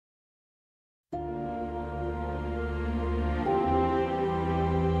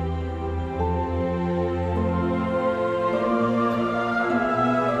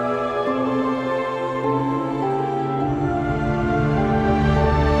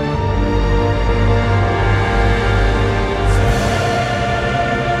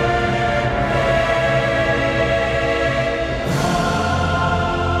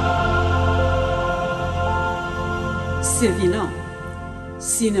سوینا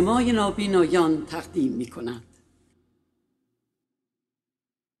سینمای نابینایان تقدیم می کند.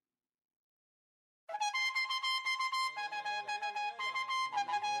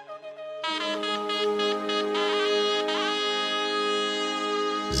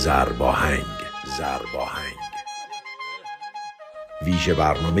 آهنگ ویژه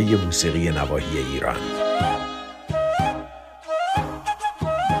برنامه موسیقی نواحی ایران.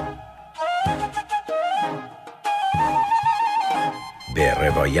 به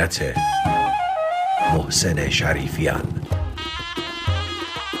روایت محسن شریفیان.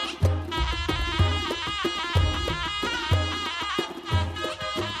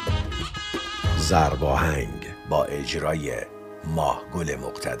 آهنگ با اجرای ماهگل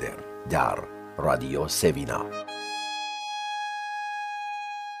مقتدر در رادیو سوینا.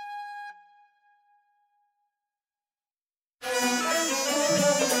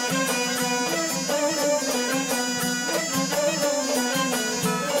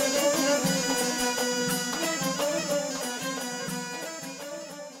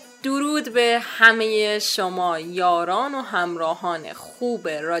 درود به همه شما یاران و همراهان خوب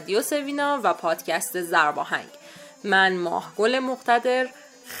رادیو سوینا و پادکست آهنگ. من ماهگل مقتدر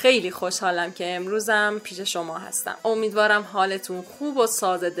خیلی خوشحالم که امروزم پیش شما هستم. امیدوارم حالتون خوب و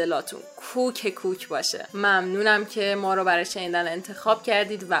ساز دلاتون کوک باشه. ممنونم که ما رو برای شنیدن انتخاب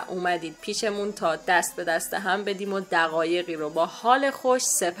کردید و اومدید پیشمون تا دست به دست هم بدیم و دقایقی رو با حال خوش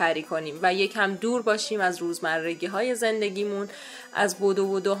سپری کنیم و یکم دور باشیم از روزمرگی های زندگیمون، از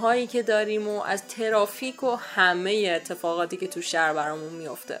بدوهایی که داریم و از ترافیک و همه اتفاقاتی که تو شهر برامون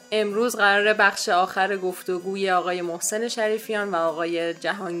میفته. امروز قراره بخش آخر گفتگوی آقای محسن شریفیان و آقای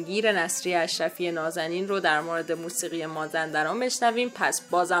جهانگیر نصری اشرفی نازنین رو در مورد موسیقی مازندران بشنویم. پس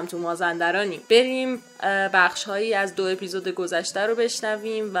بازم تو مازندرانیم. بریم بخش‌هایی از 2 اپیزود گذشته رو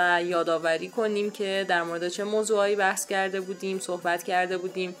بشنویم و یادآوری کنیم که در مورد چه موضوعایی بحث کرده بودیم، صحبت کرده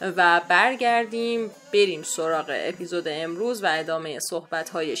بودیم و برگردیم بریم سراغ اپیزود امروز و ادامه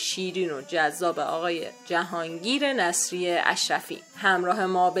صحبت‌های شیرین و جذاب آقای جهانگیر نصری اشرفی. همراه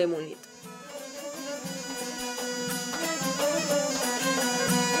ما بمونید.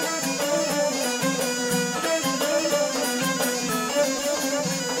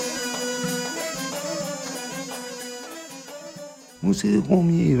 موسیقی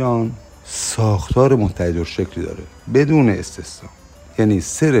قومی ایران ساختار متحدالشکلی داره بدون استثنا. یعنی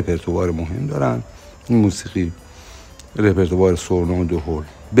 3 رپرتوار مهم دارن. این موسیقی رپرتوار سرنا و دهل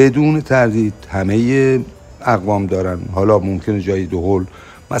بدون تردید همه اقوام دارن. حالا ممکنه جای دهل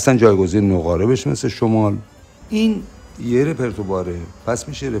مثلا جایگزین نقاره بشه مثل شمال. این یه رپرتواره، پس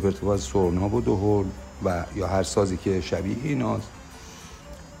میشه رپرتوار سرنا و دهل و یا هر سازی که شبیه ایناست.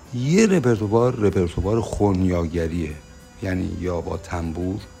 یه رپرتوار خنیاگریه، یعنی یا با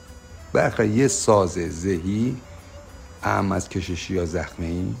تنبور برخلاف یه ساز زهی اعم از کششی یا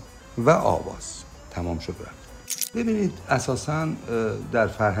زخمه‌ای و آواز. تمام شد رفت. ببینید اساساً در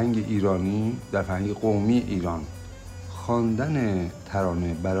فرهنگ ایرانی، در فرهنگ قومی ایران، خواندن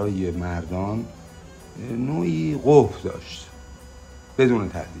ترانه برای مردان نوعی قبح داشت بدون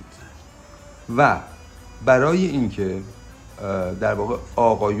تردید و برای اینکه در واقع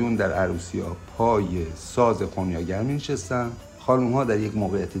آقایون در عروسی‌ها پای ساز خنیاگر می‌نشستن، خانم‌ها در یک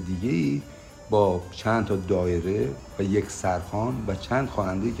موقعیت دیگه‌ای با چند تا دایره و یک سرخوان و چند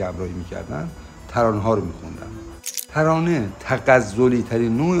خواننده که همراهی می‌کردن ترانه‌ها رو می‌خوندن. ترانه تغزلی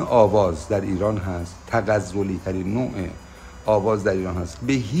ترین نوع آواز در ایران هست.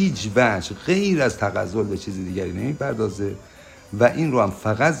 به هیچ وجه غیر از تغزل به چیز دیگری نمی‌پردازه و این رو هم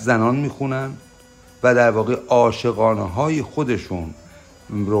فقط زنان می‌خونن و در واقع عاشقانه های خودشون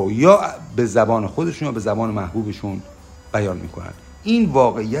رو یا به زبان خودشون یا به زبان محبوبشون بیان میکنن. این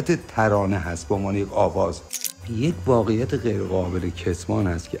واقعیت ترانه هست به عنوان یک آواز. یک واقعیت غیر قابل کتمان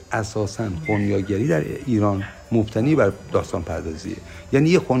هست که اساساً خنیاگری در ایران مبتنی بر داستان پردازیه. یعنی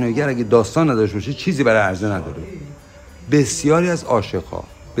یه خنیاگر اگه داستان نداشته باشه چیزی برای عرضه نداره. بسیاری از عاشق‌ها،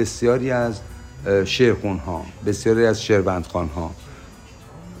 بسیاری از شعرخوان‌ها، بسیاری از شعربندخوان‌ها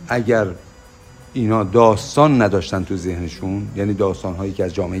اگر اینا داستان نداشتن تو ذهنشون، یعنی داستان‌هایی که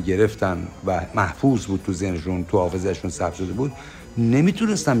از جامعه گرفتن و محفوظ بود تو ذهنشون، تو حافظه‌شون ثبت شده بود،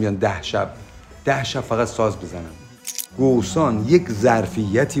 نمیتونستن بیان 10 شب فقط ساز بزنن. گوسان یک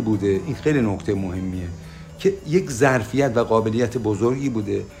ظرفیتی بوده، این خیلی نکته مهمیه، که یک ظرفیت و قابلیت بزرگی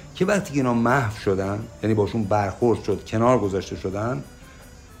بوده که وقتی اینا محو شدن، یعنی باشون برخورد شد، کنار گذاشته شدن،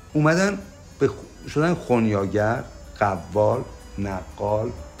 اومدن شدن خنیاگر، قوال،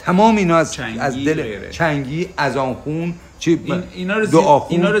 نقال، تمام اینا از دل چنگی، از آن خون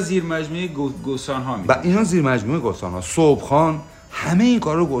اینا رو زیر مجموعه گوسان ها میدن. اینا زیر مجموعه گوسان ها، صبحخوان، همه این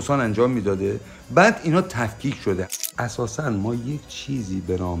کار رو گوسان انجام میداده. بعد اینا تفکیک شده. اساساً ما یک چیزی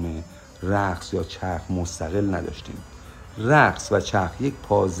به نام رقص یا چرخ مستقل نداشتیم. رقص و چرخ یک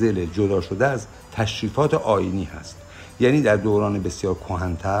پازل جدا شده از تشریفات آیینی هست. یعنی در دوران بسیار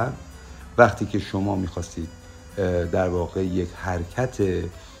کهن‌تر وقتی که شما می‌خواستید در واقع یک حرکت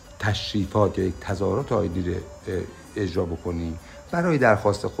تشریفات یا یک تظاهرات آیینی رو اجرا بکنید برای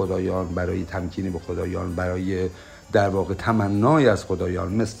درخواست خدایان، برای تمکین به خدایان، برای در واقع تمنای از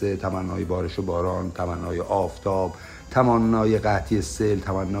خدایان، مثل تمنای بارش و باران، تمنای آفتاب، تمنای قحطی سیل،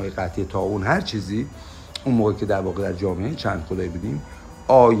 تمنای قحطی طاعون، هر چیزی، اون موقع که در واقع در جامعه چند خدایی بودیم،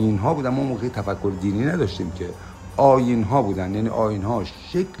 آیین‌ها بودن. ما موقعی تفکر دینی نداشتیم که، آیین‌ها بودن. یعنی آیین‌ها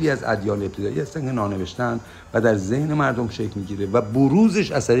شکلی از ادیان ابتدایی هستن که نانوشتن و در ذهن مردم شکل میگیره و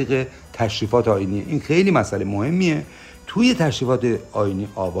بروزش از طریق تشریفات آیینی. این خیلی مسئله مهمیه. توی تشریفات آیینی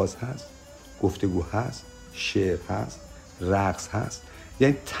آواز هست، گفتگو هست، شعر هست، رقص هست.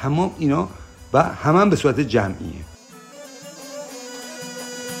 یعنی تمام اینا و هم به صورت جمعیه.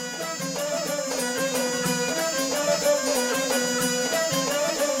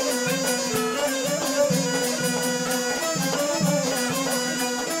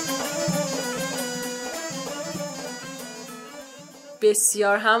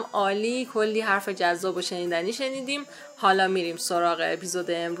 بسیار هم عالی، کلی حرف جذاب و شنیدنی شنیدیم. حالا میریم سراغ اپیزود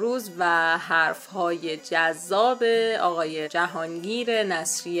امروز و حرفهای جذاب آقای جهانگیر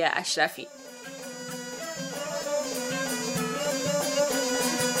نصری اشرفی.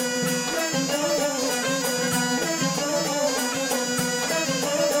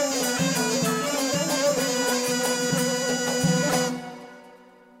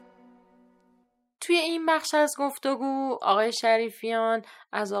 توی این بخش از گفتگو آقای شریفیان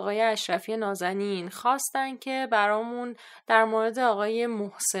از آقای اشرفی نازنین خواستن که برامون در مورد آقای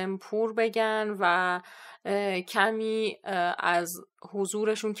محسن پور بگن و کمی از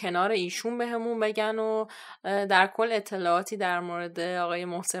حضورشون کنار ایشون بهمون بگن و در کل اطلاعاتی در مورد آقای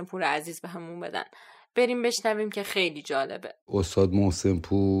محسن پور عزیز بهمون بدن. بریم بشنویم که خیلی جالبه. استاد محسن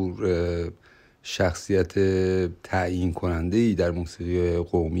پور شخصیت تعیین کننده‌ای در موسیقی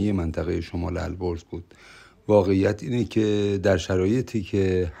قومی منطقه شمال البرز بود. واقعیت اینه که در شرایطی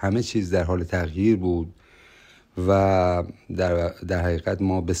که همه چیز در حال تغییر بود و در حقیقت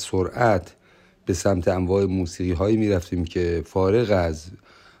ما به سرعت به سمت انواع موسیقی هایی می رفتیم که فارغ از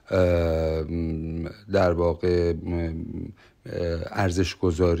در واقع ارزش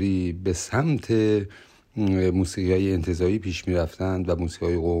گذاری به سمت موسیقی های انتزاعی پیش می رفتند و موسیقی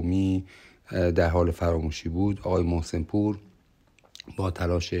های قومی در حال فراموشی بود. آقای محسن پور با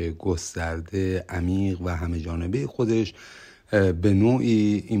تلاش گسترده، عمیق و همه جانبه خودش به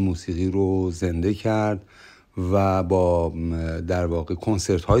نوعی این موسیقی رو زنده کرد و با در واقع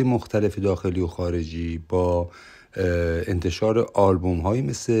کنسرت های مختلف داخلی و خارجی، با انتشار آلبوم هایی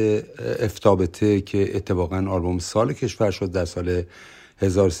مثل افتابته که اتفاقا آلبوم سال کشور شد در سال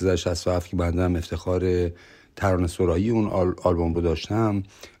 1367 که بنده هم افتخار ترانه سرایی اون آلبوم رو داشتم،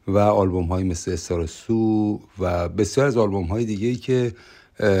 و آلبوم های مثل استارسو و بسیار از آلبوم های دیگه‌ای که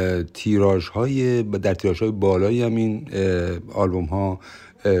در تیراژ های بالایی هم این آلبوم ها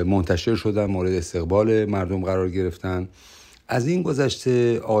منتشر شدن، مورد استقبال مردم قرار گرفتن. از این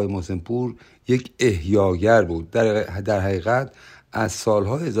گذشته آقای محسن پور یک احیاگر بود. در حقیقت از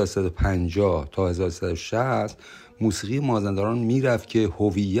سالهای 1350 تا 1360 موسیقی مازندران میرفت که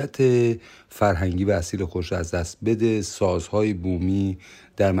هویت فرهنگی و اصیل خودش از دست بده. سازهای بومی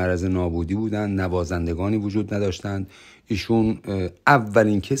در معرض نابودی بودند، نوازندگانی وجود نداشتند. ایشون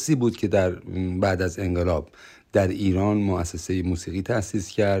اولین کسی بود که بعد از انقلاب در ایران مؤسسه موسیقی تأسیس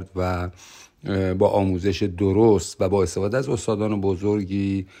کرد و با آموزش درست و با استفاده از استادان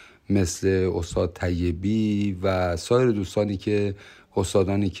بزرگی مثل استاد طیبی و سایر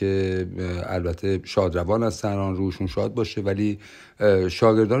استادانی که البته شادروان هستن، روحشون شاد باشه، ولی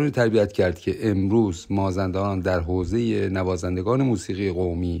شاگردان رو تربیت کرد که امروز مازندران در حوزه نوازندگان موسیقی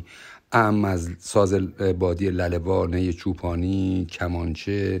قومی، از ساز بادی لله‌وانه چوپانی،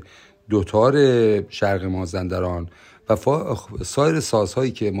 کمانچه، دوتار شرق مازندران و سایر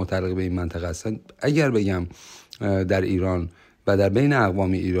سازهایی که متعلق به این منطقه هستن، اگر بگم در ایران و در بین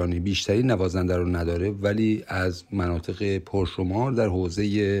اقوام ایرانی بیشترین نوازنده رو نداره، ولی از مناطق پرشمار در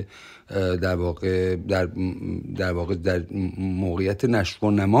حوزه در واقع در موقعیت نشو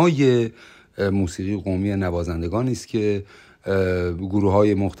و نمای موسیقی قومی نوازندگانی است که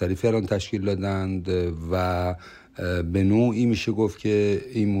گروه‌های مختلفی الان تشکیل دادند و به نوعی میشه گفت که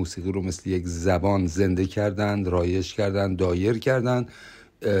این موسیقی رو مثل یک زبان زنده کردند، رایج کردند، دایر کردند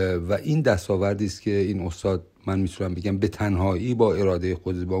و این دستاوردی است که این استاد، من میتونم بگم به تنهایی با اراده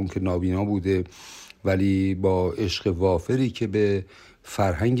خود، با اون که نابینا بوده ولی با عشق وافری که به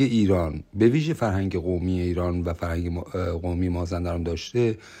فرهنگ ایران، به ویژه فرهنگ قومی ایران و فرهنگ قومی مازندران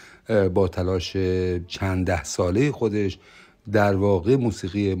داشته، با تلاش چند ده ساله خودش در واقع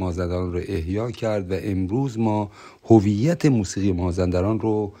موسیقی مازندران رو احیا کرد و امروز ما هویت موسیقی مازندران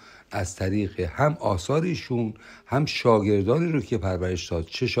رو از طریق هم آثارشون، هم شاگردانی رو که پرورش داد،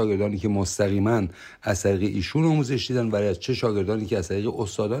 چه شاگردانی که مستقیما از طریق ایشون آموزش دیدن و چه شاگردانی که از طریق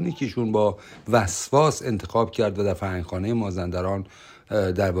استادانی که ایشون با وسواس انتخاب کرد و در فرهنگخانه مازندران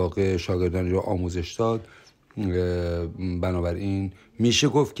در واقع شاگردانی رو آموزش داد. بنابراین میشه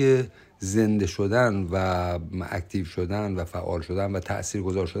گفت که زنده شدن و اکتیو شدن و فعال شدن و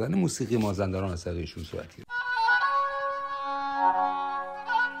تاثیرگذار شدن موسیقی مازندران از طریق ایشون صورت گرفت.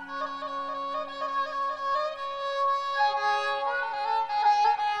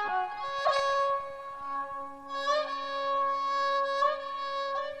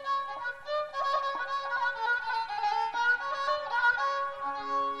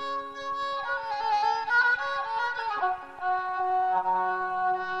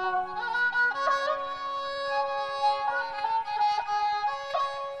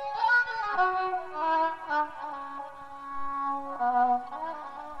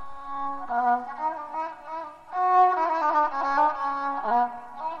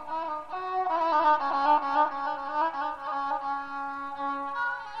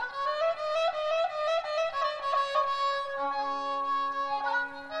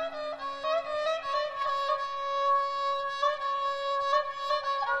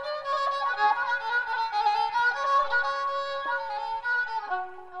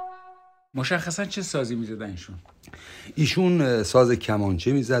 مشخصا چه سازی میزدن ایشون ساز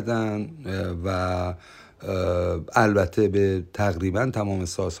کمانچه میزدن و البته به تقریبا تمام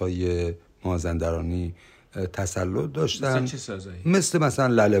سازهای مازندرانی تسلط داشتن. مثل چه سازهایی؟ مثلا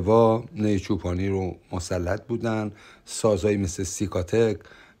لاله‌وا، نی چوپانی رو مسلط بودن، سازهایی مثل سیکاتک،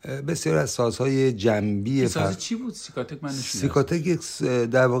 بسیار از سازهای جنبی. ساز چی بود سیکاتک؟ من سیکاتک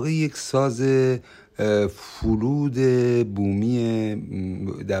در واقع یک ساز فلود بومی،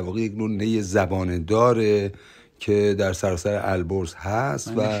 در واقع یک نوع نی زبان داره که در سراسر البرز هست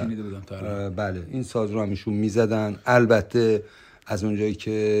و بله این ساز رو همیشون میزدن. البته از اونجایی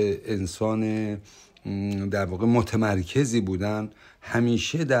که انسان در واقع متمرکزی بودن،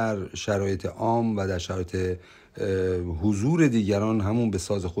 همیشه در شرایط عام و در شرایط حضور دیگران همون به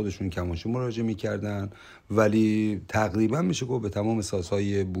ساز خودشون کمانچه مراجعه میکردن، ولی تقریبا میشه گفت به تمام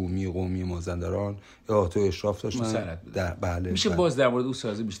سازهای بومی قومی مازندران احاطه و اشراف داشتن. بله میشه باز در مورد اون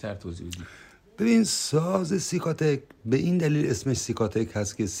ساز بیشتر توضیح بدید؟ ببین، ساز سیکاتک به این دلیل اسمش سیکاتک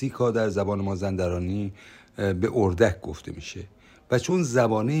هست که سیکا در زبان مازندرانی به اردک گفته میشه و چون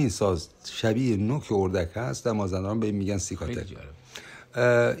زبانه این ساز شبیه نوک اردک هست، در مازندران به این میگن سیکاتک.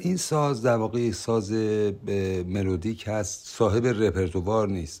 این ساز در واقع یک ساز ملودیک هست، صاحب رپرتوار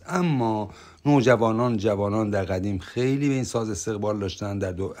نیست، اما جوانان در قدیم خیلی به این ساز استقبال داشتن.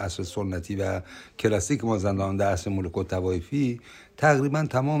 در عصر سنتی و کلاسیک مازندران، در عصر ملوک الطوایفی، تقریبا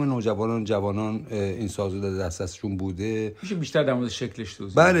تمام جوانان این ساز رو در دسترسشون بوده. میشه بیشتر در مورد شکلش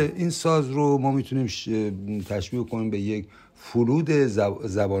توضیح؟ بله، این ساز رو ما میتونیم تشبیه کنیم به یک فلود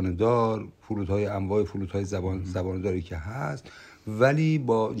زباندار، فلودهای انواع فلودهای زبانداری که هست، ولی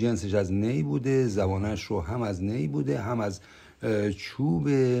با جنسش از نی بوده، زبانش رو هم از نی بوده، هم از چوب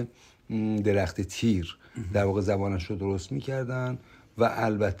درخت تیر در واقع زبانش رو درست میکردن. و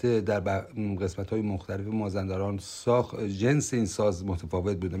البته در قسمت‌های مختلف مازندران جنس این ساز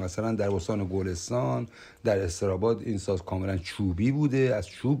متفاوت بوده. مثلا در استان گلستان، در استراباد این ساز کاملا چوبی بوده، از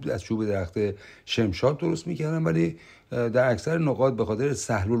چوب درخت شمشاد درست میکردن، ولی در اکثر نقاط به خاطر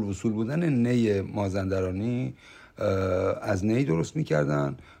سهل الوصول بودن نی مازندرانی از نی درست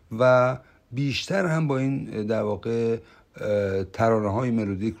میکردن و بیشتر هم با این در واقع ترانه‌های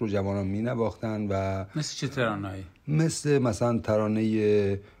ملودیک رو جوانان می‌نواختن. و مثل چه ترانه‌ای؟ مثلا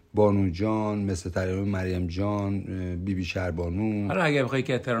ترانه بانو جان، مثل ترانه مریم جان، بیبی شهربانو. حالا اگه بخوای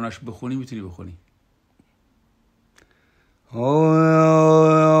که ترانه‌اش بخونی میتونی بخونی.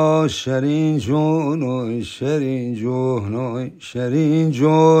 شرین جون، شرین جون، شرین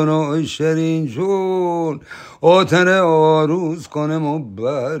جون، شرین جون، آتن آروز کنم و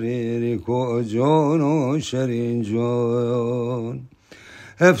بریری کجان، شرین جون.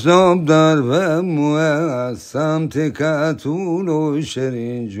 افتاب در و موه سمت کتون و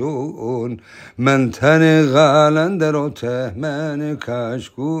شیرین جون من تن غلنده رو تهمن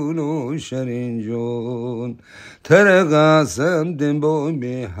کشکون و شیرین جون تر قسم دن با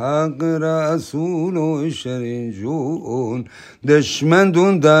بی حق رسول و شیرین جون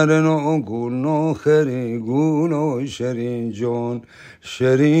دشمندون در نگول نخریگون و شیرین جون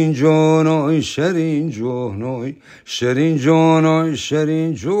شیرین جون و شیرین جون و شیرین جون و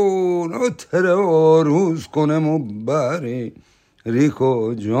شیرین جون و تر آروز کنم و بری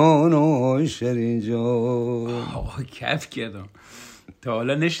ریکو جان و شیرین جون. آقا کف کردم، تا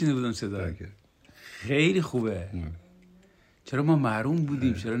حالا نشنیده بودم صدا. خیلی خوبه. چرا ما محروم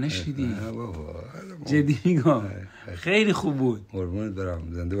بودیم؟ چرا نشنیدیم؟ جدی میگم خیلی خوب بود. قربونت برم،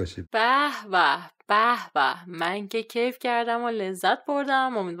 زنده باشی. به به به به، من که کیف کردم و لذت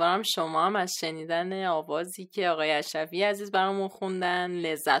بردم. امیدوارم شما هم از شنیدن آوازی که آقای اشرفی عزیز برامون خوندن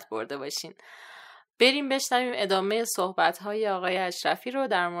لذت برده باشین. بریم بشنویم ادامه صحبت‌های آقای اشرفی رو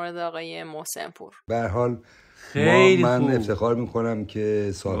در مورد آقای محسن پور. به هر حال من افتخار میکنم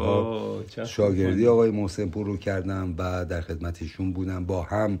که سالها شاگردی آقای محسن پور رو کردم و در خدمتشون بودم. با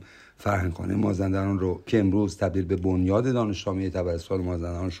هم فرهنگخانه مازندران رو که امروز تبدیل به بنیاد دانشگاه طبرستان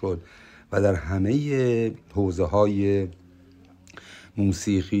مازندران شد و در همه حوزه‌های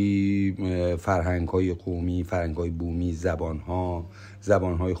موسیقی، فرهنگ‌های قومی، فرهنگ‌های بومی،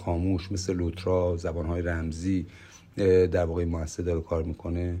 زبان‌های خاموش مثل لوترا، زبان‌های رمزی در واقع مؤسسه داره کار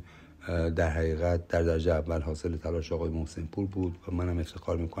میکنه. در حقیقت در درجه اول حاصل تلاش آقای محسن پور بود و منم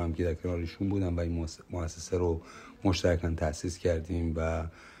افتخار میکنم که در کنارشون بودم و این مؤسسه رو مشترکاً تأسیس کردیم و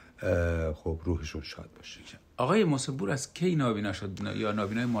خب روحشون شاد باشه. آقای محسن پور از کی نابینا شد یا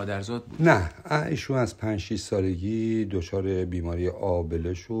نابینای مادرزاد بود؟ نه، ایشون از 5-6 سالگی دچار بیماری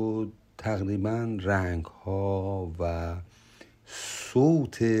آبله شد. تقریباً رنگ‌ها و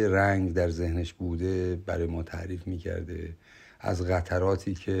صوت رنگ در ذهنش بوده برای ما تعریف می‌کرده. از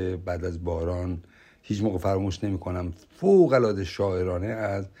قطراتی که بعد از باران هیچ موقع فراموش نمی‌کنم فوق‌العاده شاعرانه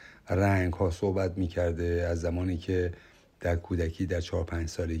از رنگ‌ها صحبت می‌کرده. از زمانی که در کودکی در 4-5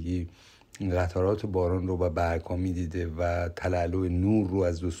 سالگی قطرات باران رو و برگ‌ها می‌دیده و تلالو نور رو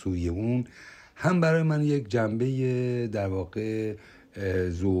از دو سوی اون، هم برای من یک جنبه در واقع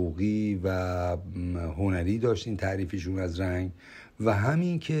ذوقی و هنری داشت این تعریفشون از رنگ و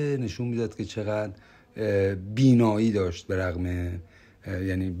همین که نشون میداد که چقدر بینایی داشت به رغم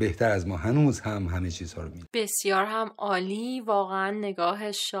یعنی بهتر از ما هنوز هم همه چیزها رو می‌دید. بسیار هم عالی، واقعا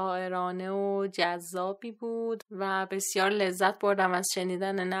نگاه شاعرانه و جذابی بود و بسیار لذت بردم از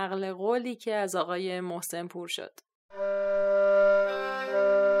شنیدن نقل قولی که از آقای محسن پور شد.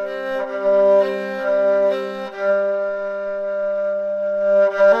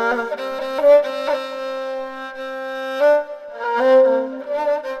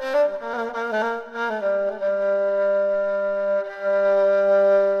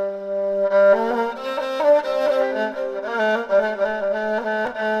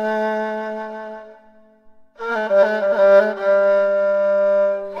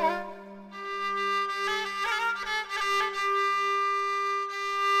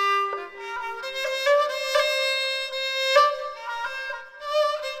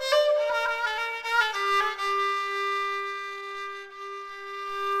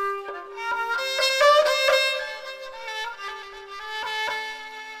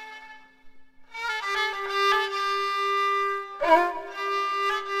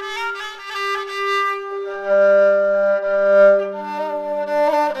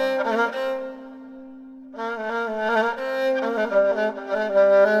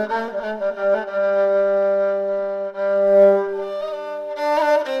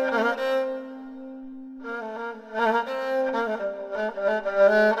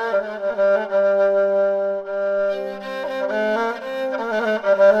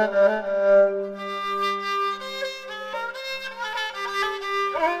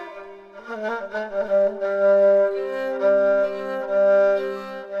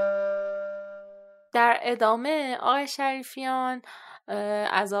 در ادامه آقای شریفیان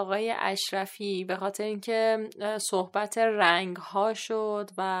از آقای اشرفی به خاطر اینکه صحبت رنگ ها شد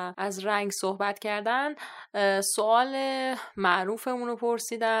و از رنگ صحبت کردن، سوال معروفمون رو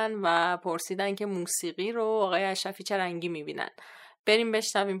پرسیدن که موسیقی رو آقای اشرفی چه رنگی میبینن. بریم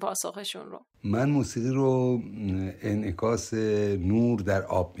بشنویم پاسخشون رو. من موسیقی رو انعکاس نور در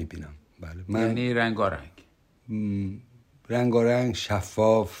آب میبینم. بله. یعنی رنگارنگ، رنگارنگ،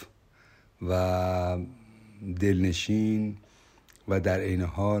 شفاف و دلنشین و در عین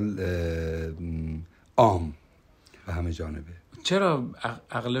حال عام و همه جانبه. چرا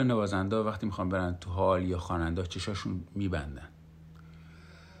اغلب نوازنده وقتی میخوان برن تو حال یا خواننده چشاشون میبندن؟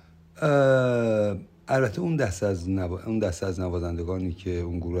 البته اون دسته از نوازندگانی که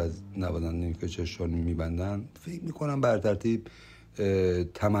اون گروه از نوازندگانی که چشمشون میبندن فکر میکنم بر ترتیب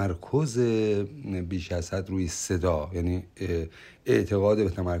تمرکز بیش از حد روی صدا، یعنی اعتقاد به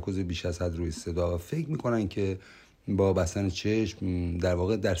تمرکز بیش از حد روی صدا، فکر میکنن که با بستن چشم در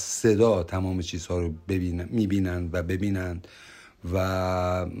واقع در صدا تمام چیزها رو میبینن و ببینن و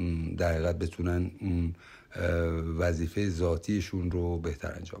در حقیقت بتونن اون وظیفه ذاتیشون رو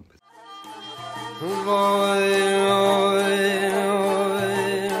بهتر انجام بدن.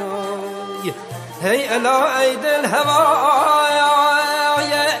 هی الا ای دل هوای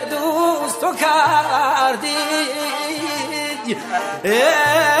دوست تو کردی،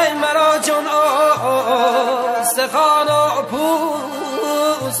 ای مرا چون استخوان و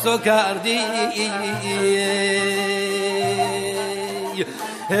پوست تو کردی،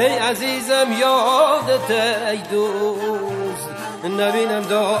 ای عزیزم یادت ای دوست نبینم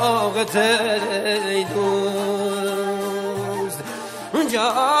داغت ای دوست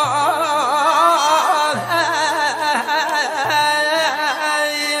جان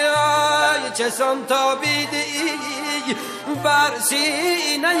چسان تابیدی بر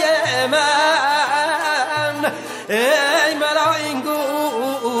سینه من، ای مرا این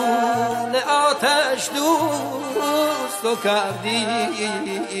گونه آتش دوست تو کردی،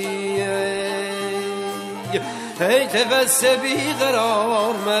 ای تفس بی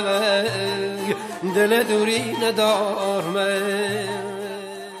قرار من دل دوری ندار من.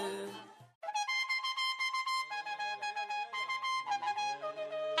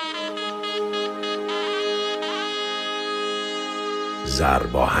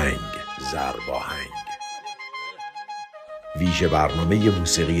 زرباهنگ ویژه برنامه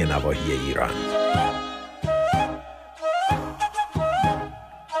موسیقی نواحی ایران.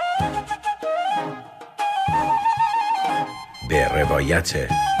 به روایت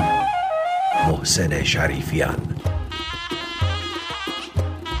محسن شریفیان.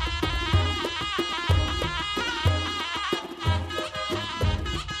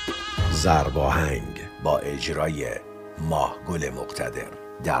 زرباهنگ با اجرای ماهگل مقتدر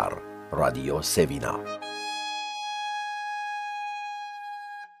در رادیو سوینا.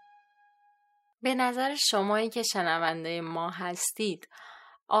 به نظر شمایی که شنونده ما هستید،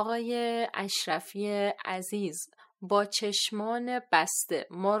 آقای اشرفی عزیز با چشمان بسته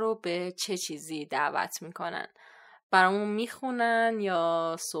ما رو به چه چیزی دعوت میکنن؟ برامون میخونن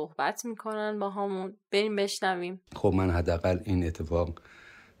یا صحبت میکنن با همون؟ بریم بشنویم. خب من حداقل این اتفاق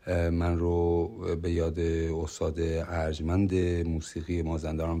من رو به یاد استاد ارجمند موسیقی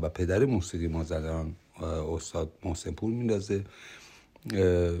مازندران و پدر موسیقی مازندران استاد محسن پور میندازه.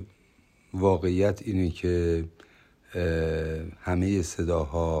 واقعیت اینه که همه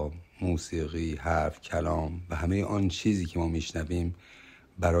صداها، موسیقی، حرف، کلام و همه آن چیزی که ما میشنویم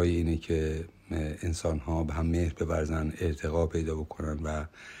برای اینه که انسان‌ها به هم مهر بورزن، ارتقا پیدا بکنن و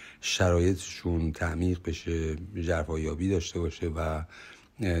شرایطشون تعمیق بشه، ژرفایابی داشته باشه و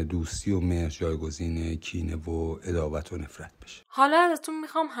دوستی و مهر جایگزین کینه و عداوت و نفرت بشه. حالا ازتون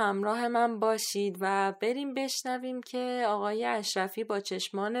میخوام همراه من باشید و بریم بشنویم که آقای اشرفی با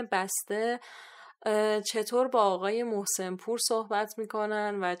چشمان بسته چطور با آقای محسن پور صحبت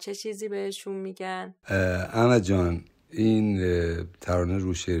میکنن و چه چیزی بهشون میگن. احمد جان، این ترانه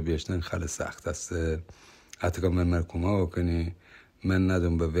رو شعر بیشتن خیلی سخت است. حتی که من مرکومه بکنی من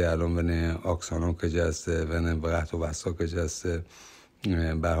ندم به وی الان ونه آکسانو که جسته ونه بغت و بسا که جسته.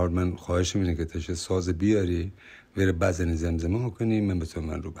 به هر حال من خواهش می‌کنم که تشه ساز بیاری وره بزنی زمزمه کنی من بتونم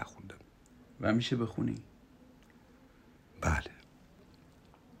من رو بخوندم. و میشه بخونی؟ بله.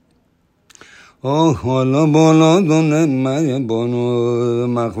 حالا بالا دونه مریم بانو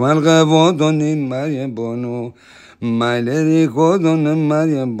مخمل قوا دونه مریم بانو مایلری کو دونه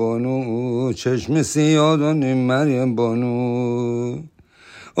مریم بانو چشم سیاه دونه مریم بانو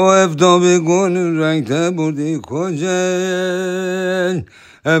او افتابی گل رنگ ته بردی کجل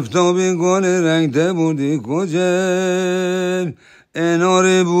افتابی گل رنگ ته بردی کجل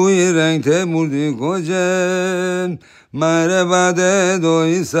انار بوی رنگ ته بردی کجل مره بعد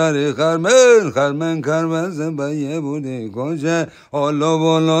دوی سر خرمن کرمز بایه بودی کجه حالا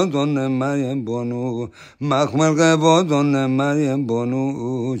بالا دونه مریم بانو مخمل قبا دونه مریم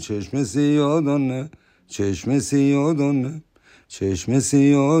بانو چشم سیاه دونه چشم سیاه دونه چشم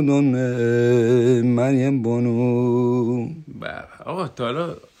سیاه دونه مریم بانو. آقا تا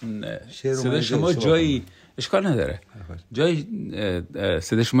حالا صدا شما جایی اشکال نداره جایی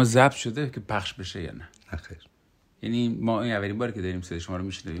صدا شما ضبط شده که پخش بشه یا نه؟ نخیر. یعنی ما این اولین بار که داریم صدا شما رو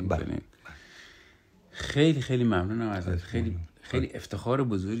میشنویم. خیلی خیلی ممنونم ازت. خیلی افتخار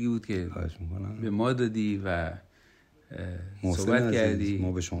بزرگی بود که به ما دادی و صحبت کردی،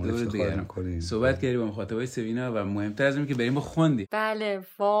 ما به شما افتخار می‌کنیم. صحبت کردی با مخاطبای سوینا و مهمتر از اون که بریم خوندی. بله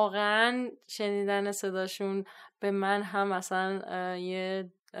واقعا شنیدن صداشون به من هم مثلا یه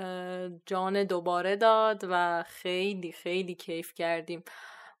جان دوباره داد و خیلی خیلی کیف کردیم.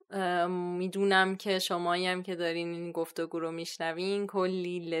 میدونم که شمایی هم که دارین این گفتگو رو میشنوین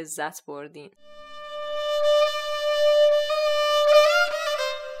کلی لذت بردین.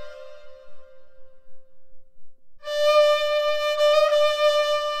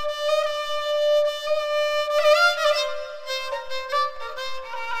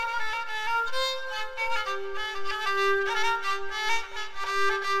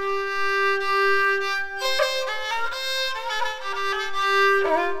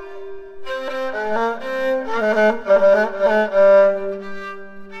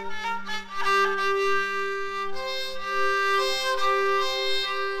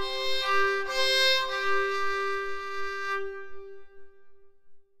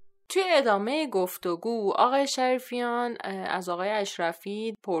 ادامه گفتگو آقای شریفیان از آقای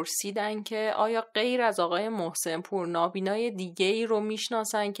اشرفی پرسیدن که آیا غیر از آقای محسن پور نابینای دیگه‌ای رو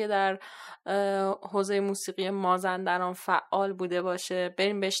میشناسن که در حوزه موسیقی مازندران فعال بوده باشه؟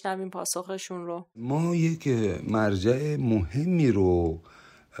 بریم بشنویم پاسخشون رو. ما یک مرجع مهمی رو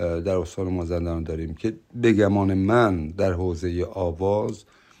در استان مازندران داریم که به گمان من در حوزه آواز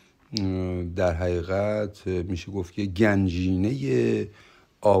در حقیقت میشه گفت که گنجینه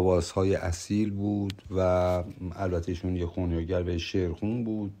آوازهای اصیل بود و البته ایشون یه خونیاگر و شعرخون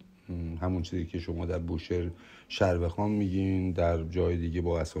بود، همون چیزی که شما در بوشهر شربخان میگین، در جای دیگه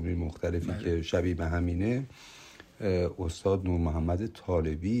با اسامی مختلفی که شبیه به همینه. استاد نور محمد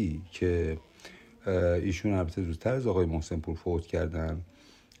طالبی که ایشون البته زودتر از آقای محسن پور فوت کردن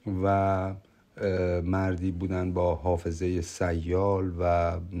و مردی بودن با حافظه سیال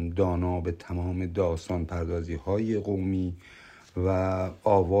و دانا به تمام داستان پردازی های قومی و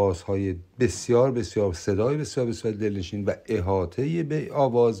آوازهای بسیار بسیار صدای بسیار بسیار دلنشین و احاطه به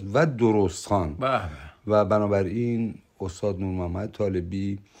آواز و درستخوان و بنابراین استاد نور محمد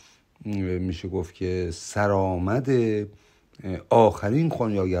طالبی میشه گفت که سرآمد آخرین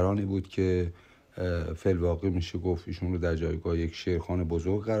خونیاگرانی بود که فی‌الواقع میشه گفت ایشون رو در جایگاه یک شعرخوان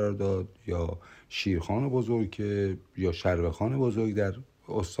بزرگ قرار داد یا شیرخوان بزرگ یا شربخوان بزرگ در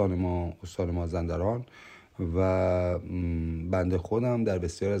استان مازندران و بنده خودم در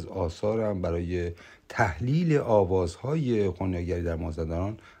بسیار از آثارم برای تحلیل آوازهای خونیاگری در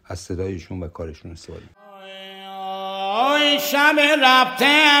مازندران از صدایشون و کارشون استفاده می‌کنم. شب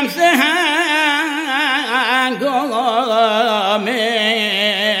رفتم زهنگامه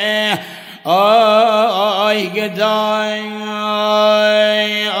آی گدای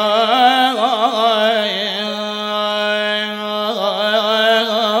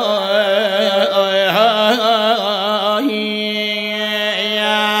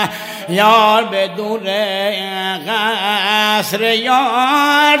یار به دور قصر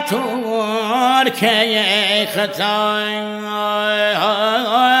یار ترکه خطای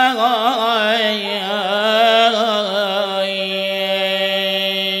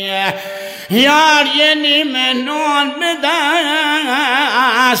یار یه نیمه نان به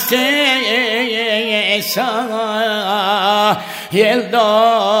دست سایل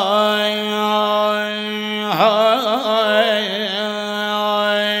دای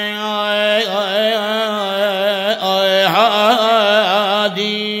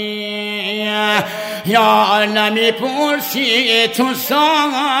یا نمی پرسی تو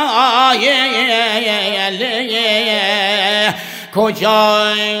سایه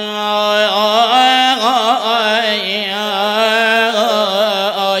کجای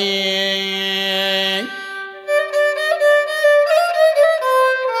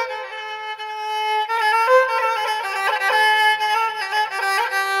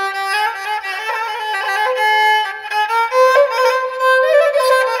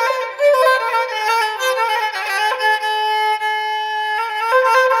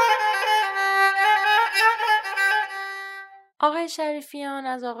آقای شریفیان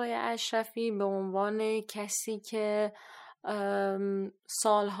از آقای اشرفی به عنوان کسی که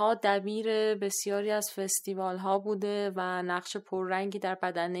سالها دبیر بسیاری از فستیوال ها بوده و نقش پررنگی در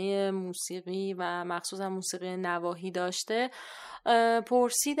بدنه موسیقی و مخصوصا موسیقی نواحی داشته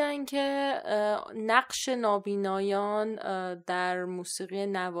پرسیدن که نقش نابینایان در موسیقی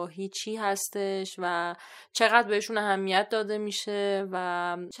نواحی چی هستش و چقدر بهشون اهمیت داده میشه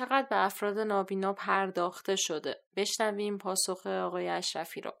و چقدر به افراد نابینا پرداخته شده. بشنویم پاسخ آقای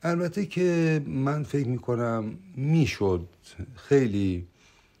اشرفی رو. البته که من فکر میکنم میشد خیلی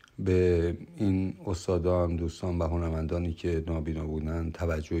به این استادان، دوستان و هنرمندانی که نابینا بودن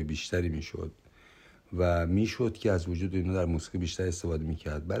توجه بیشتری میشد و میشد که از وجود اینا در موسیقی بیشتر استفاده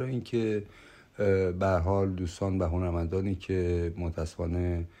میکرد، برای اینکه به هر حال دوستان و هنرمندانی که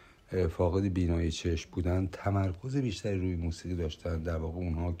متاسفانه فاقد بینایی چشم بودن تمرکز بیشتری روی موسیقی داشتن. در واقع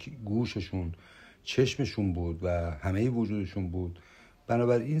اونها گوششون چشمشون بود و همه وجودشون بود،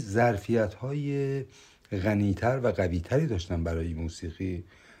 بنابراین ظرفیت‌های غنی‌تر و قوی‌تری داشتن برای موسیقی.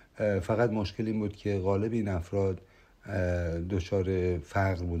 فقط مشکل این بود که غالب این افراد دچار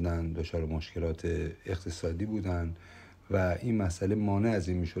فقر بودن، دچار مشکلات اقتصادی بودن و این مسئله مانع از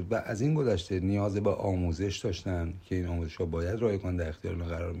این میشد و از این گذشته نیاز به آموزش داشتن که این آموزش‌ها باید رایگان در اختیار ما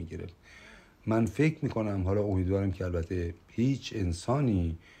قرار می‌گرفت. من فکر می‌کنم، حالا امیدوارم که البته هیچ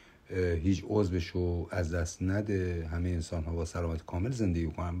انسانی هیچ عضوشو از دست نده، همه انسان‌ها با سلامت کامل زندگی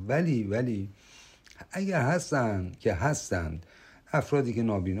کنن، ولی اگر هستند افرادی که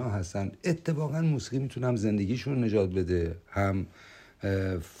نابینا هستند، اتفاقا موسیقی میتونه هم زندگیشون نجات بده، هم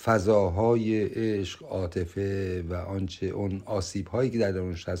فضاهای عشق، عاطفه و آنچه اون آسیب‌هایی که در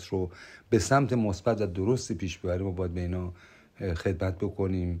درونش هست رو به سمت مثبت و درستی پیش ببریم و باید به اینا خدمت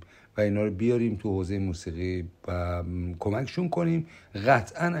بکنیم و اینا رو بیاریم تو حوزه موسیقی و کمکشون کنیم.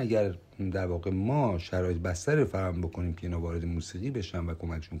 قطعا اگر در واقع ما شرایط بستر فراهم بکنیم که اینا وارد موسیقی بشن و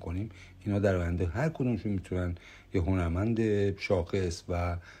کمکشون کنیم، اینا در آینده هر کدومشون میتونن یه هنرمند شاخص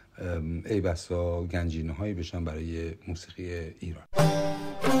و ای بسا گنجینه هایی بشن برای موسیقی ایران.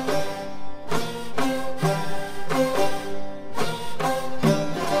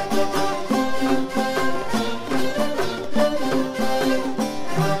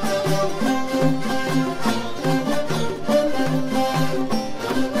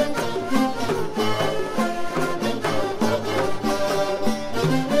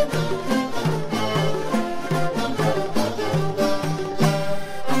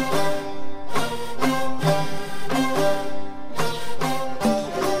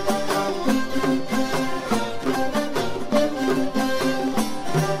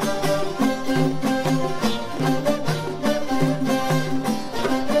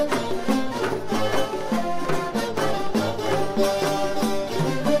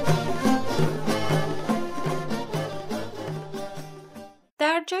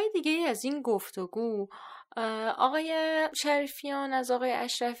 از این گفتگو آقای شریفیان از آقای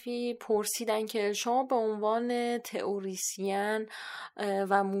اشرفی پرسیدن که شما به عنوان تئوریسین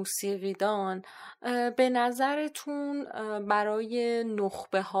و موسیقیدان به نظرتون برای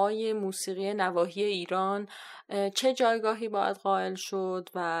نخبه های موسیقی نواحی ایران چه جایگاهی باید قائل شد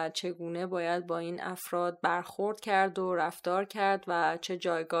و چگونه باید با این افراد برخورد کرد و رفتار کرد و چه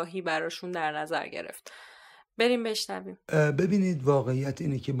جایگاهی براشون در نظر گرفت؟ بریم بشنویم. ببینید، واقعیت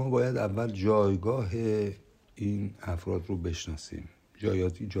اینه که ما باید اول جایگاه این افراد رو بشناسیم.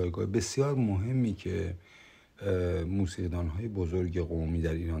 جایگاه بسیار مهمی که موسیقیدان‌های بزرگ قومی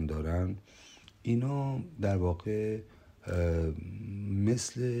در ایران دارن، اینا در واقع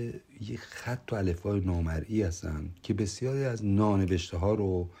مثل یک خط و الفبای نامرئی هستن که بسیاری از نانوشته ها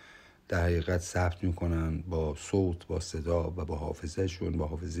رو در حقیقت ثبت میکنن با صوت، با صدا و با حافظه‌شون، با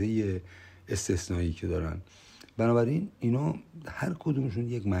حافظه استثنایی که دارن. بنابراین اینا هر کدومشون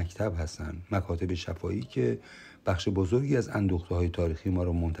یک مکتب هستن، مکاتب شفاهی که بخش بزرگی از اندوخته‌های تاریخی ما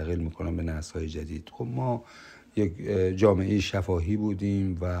رو منتقل میکنن به نسل‌های جدید. خب ما یک جامعه شفاهی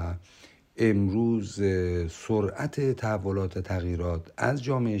بودیم و امروز سرعت تحولات و تغییرات از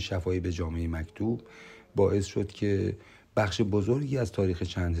جامعه شفاهی به جامعه مکتوب باعث شد که بخش بزرگی از تاریخ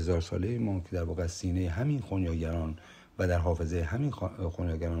چند هزار ساله ما که در واقع سینه همین خنیاگران و در حافظه همین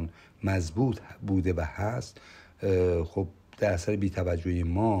خنیاگران مضبوط بوده و هست، خب در اثر بی‌توجهی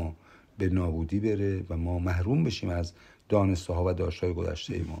ما به نابودی بره و ما محروم بشیم از دانسته ها و داشته‌های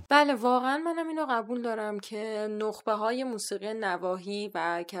گذشته ما. بله، واقعا منم اینو قبول دارم که نخبه های موسیقی نواحی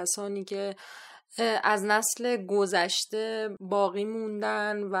و کسانی که از نسل گذشته باقی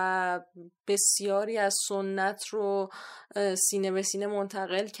موندن و بسیاری از سنت رو سینه به سینه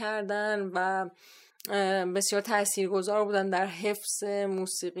منتقل کردن و بسیار تاثیرگذار بودن در حفظ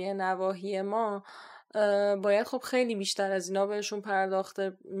موسیقی نواحی ما، باید خب خیلی بیشتر از اینا بهشون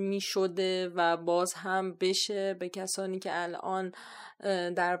پرداخته می شده و باز هم بشه به کسانی که الان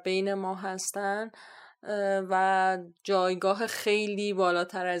در بین ما هستن و جایگاه خیلی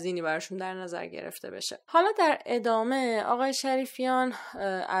بالاتر از اینی برشون در نظر گرفته بشه. حالا در ادامه آقای شریفیان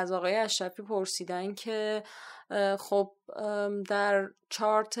از آقای اشرفی پرسیدن که خب در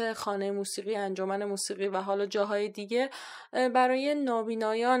چارت خانه موسیقی، انجمن موسیقی و حالا جاهای دیگه برای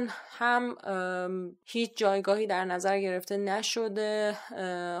نابینایان هم هیچ جایگاهی در نظر گرفته نشده.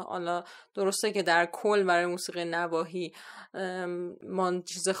 حالا درسته که در کل برای موسیقی نواحی ما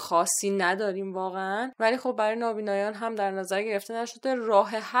چیز خاصی نداریم واقعا، ولی خب برای نابینایان هم در نظر گرفته نشده. راه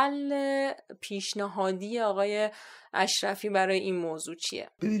حل پیشنهادی آقای اشرفی برای این موضوع چیه؟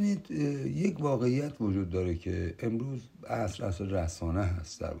 ببینید، یک واقعیت وجود داره که امروز اصل رسانه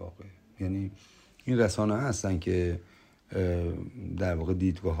هست در واقع. یعنی این رسانه هستن که در واقع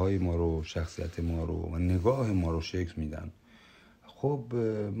دیدگاه‌های ما رو، شخصیت ما رو و نگاه ما رو شکل میدن. خب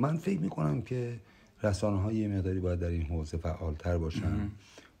من فکر میکنم که رسانه‌ها یه مقداری باید در این حوزه فعالتر باشن.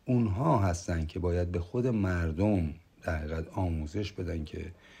 اونها هستن که باید به خود مردم در حقیقت آموزش بدن که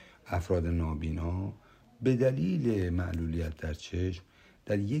افراد نابینا به دلیل معلولیت در چشم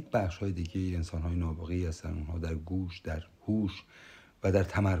در یک بخش‌های دیگه انسان‌های نابغه‌ای هستن. اونها در گوش، در هوش و در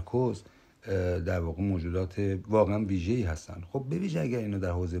تمرکز در واقع موجودات واقعا ویژه‌ای هستن. خب به ویژه اگر اینا در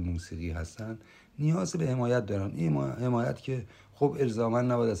حوزه موسیقی هستن نیاز به حمایت دارن. این حمایت که خب الزاماً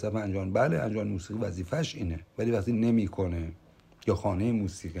نباید از طرف انجمن، بله انجمن موسیقی وظیفش اینه، ولی وقتی نمی‌کنه یا خانه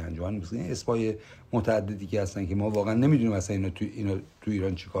موسیقی، انجمن موسیقی، اسمای متعددی که هستن که ما واقعا نمیدونیم مثلا اینا تو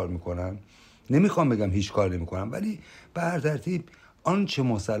ایران چیکار میکنن. نمیخوام بگم هیچ کار نمیکنن، ولی به هر ترتیب آنچه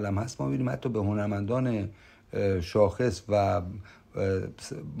مسلم هست ما می‌بینیم حتی به هنرمندان شاخص و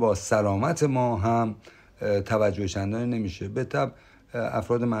با سلامت ما هم توجه چندانی نمیشه. به طب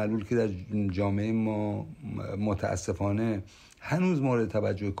افراد معلول که در جامعه ما متاسفانه هنوز مورد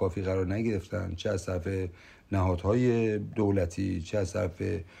توجه کافی قرار نگرفتن، چه از طرف نهادهای دولتی، چه از طرف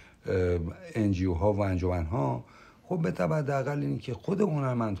NGO ها و انجمن ها. خب به طب حداقل این که خود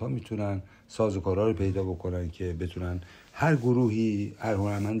هنرمندها میتونن سازوکارها رو پیدا بکنن که بتونن هر گروهی، هر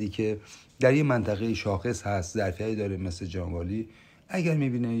هنرمندی که در یه منطقه شاخص هست، ظرفیتی داره مثل جانوالی، اگر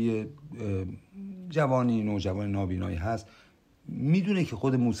میبینه یه جوانی، نوجوان نابینایی هست، میدونه که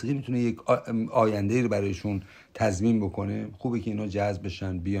خود موسیقی میتونه یک آینده‌ای رو برایشون تضمین بکنه، خوبه که اینا جذب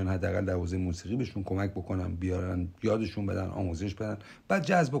بشن، بیان حداقل در حوزه موسیقی بهشون کمک بکنن، بیارن یادشون بدن، آموزش بدن، بعد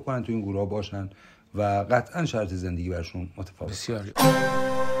جذب بکنن تو این گروه باشن و قطعا شرط زندگی براشون متفاوت. بسیار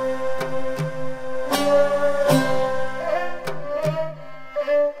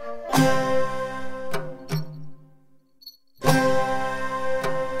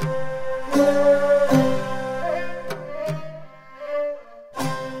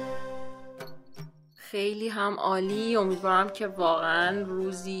خیلی هم عالی. امیدوارم که واقعا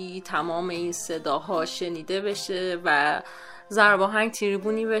روزی تمام این صداها شنیده بشه و ضرب آهنگ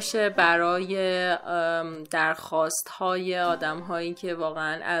تریبونی بشه برای درخواست‌های آدم‌هایی که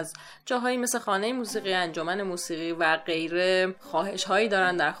واقعا از جاهایی مثل خانه موسیقی، انجمن موسیقی و غیره خواهش‌هایی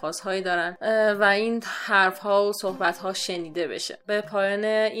دارن، درخواست‌هایی دارن و این حرف‌ها و صحبت‌ها شنیده بشه. به پایان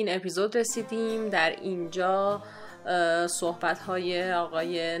این اپیزود رسیدیم. در اینجا صحبت‌های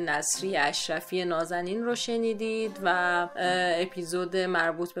آقای نصری اشرفی نازنین رو شنیدید و اپیزود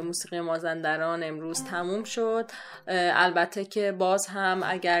مربوط به موسیقی مازندران امروز تموم شد. البته که باز هم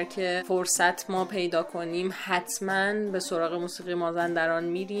اگر که فرصت ما پیدا کنیم حتما به سراغ موسیقی مازندران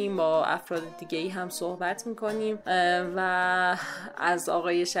میریم، با افراد دیگه‌ای هم صحبت میکنیم و از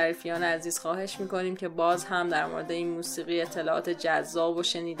آقای شریفیان عزیز خواهش میکنیم که باز هم در مورد این موسیقی اطلاعات جذاب و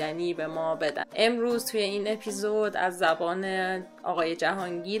شنیدنی به ما بدن. امروز توی این اپیزود از زبان آقای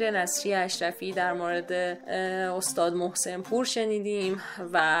جهانگیر نصری اشرفی در مورد استاد محسن پور شنیدیم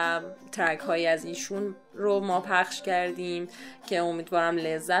و ترک هایی از ایشون رو ما پخش کردیم که امیدوارم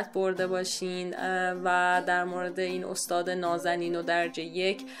لذت برده باشین و در مورد این استاد نازنین و درجه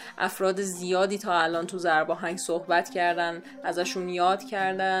یک افراد زیادی تا الان تو ضرب آهنگ صحبت کردن، ازشون یاد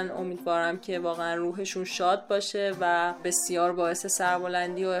کردن. امیدوارم که واقعا روحشون شاد باشه و بسیار باعث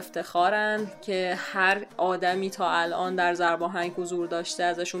سربلندی و افتخارن که هر آدمی تا الان در ضرب آهنگ حضور داشته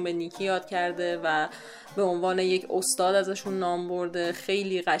ازشون به نیکی یاد کرده و به عنوان یک استاد ازشون نام برده.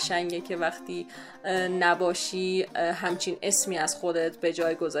 خیلی قشنگه که وقتی نباشی همچین اسمی از خودت به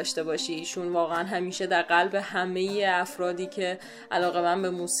جای گذاشته باشی. ایشون واقعا همیشه در قلب همه افرادی که علاقه‌مند به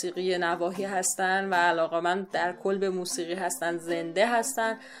موسیقی نواحی هستن و علاقه‌مند در کل به موسیقی هستن زنده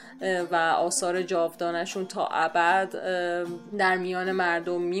هستن و آثار جاودانشون تا ابد در میان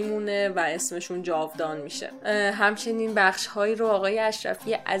مردم میمونه و اسمشون جاودان میشه. همچنین بخش‌هایی رو آقای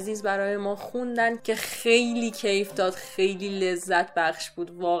اشرفی عزیز برای ما خوندن که خیلی کیف داد، خیلی لذت بخش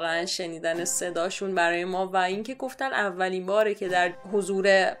بود واقعا شنیدن صداشون برای ما و اینکه گفتن اولین باره که در حضور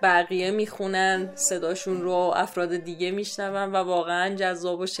بقیه میخونن صداشون رو افراد دیگه میشنون و واقعا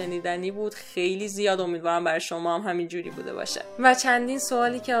جذاب و شنیدنی بود. خیلی زیاد. امیدوارم برای شما هم همین جوری بوده باشه. و چندین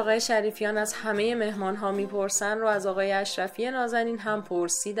سوالی که آقای آقای شریفیان از همه مهمان ها میپرسن رو از آقای اشرفی نازنین هم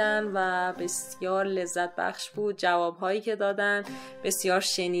پرسیدن و بسیار لذت بخش بود. جوابهایی که دادن بسیار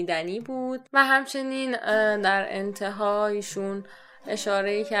شنیدنی بود و همچنین در انتها ایشون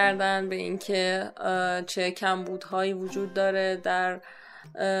اشاره کردن به اینکه چه کمبودهایی وجود داره در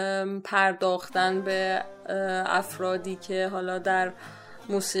پرداختن به افرادی که حالا در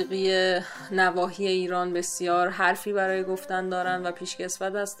موسیقی نواحی ایران بسیار حرفی برای گفتن دارن و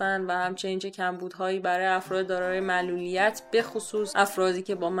پیشکسوت هستن و همچنین چه کمبودهایی برای افراد دارای معلولیت به خصوص افرادی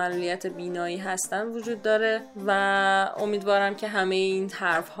که با معلولیت بینایی هستن وجود داره و امیدوارم که همه این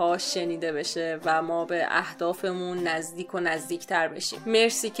حرفها شنیده بشه و ما به اهدافمون نزدیک و نزدیکتر بشیم.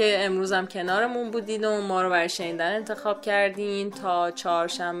 مرسی که امروزم کنارمون بودین و ما رو برای شنیدن انتخاب کردین. تا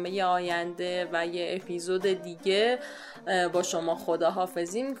چهارشنبه آینده و یه اپیزود دیگه با شما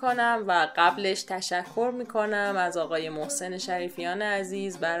خداحافظی میکنم و قبلش تشکر میکنم از آقای محسن شریفیان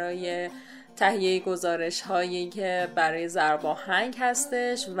عزیز برای تهیه گزارش هایی که برای ضرب آهنگ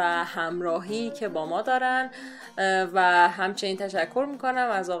هستش و همراهی که با ما دارن و همچنین تشکر میکنم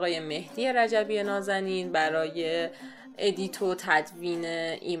از آقای مهدی رجبی نازنین برای ادیت و تدوین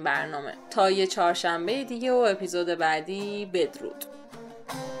این برنامه. تا یه چهارشنبه دیگه و اپیزود بعدی، بدرود.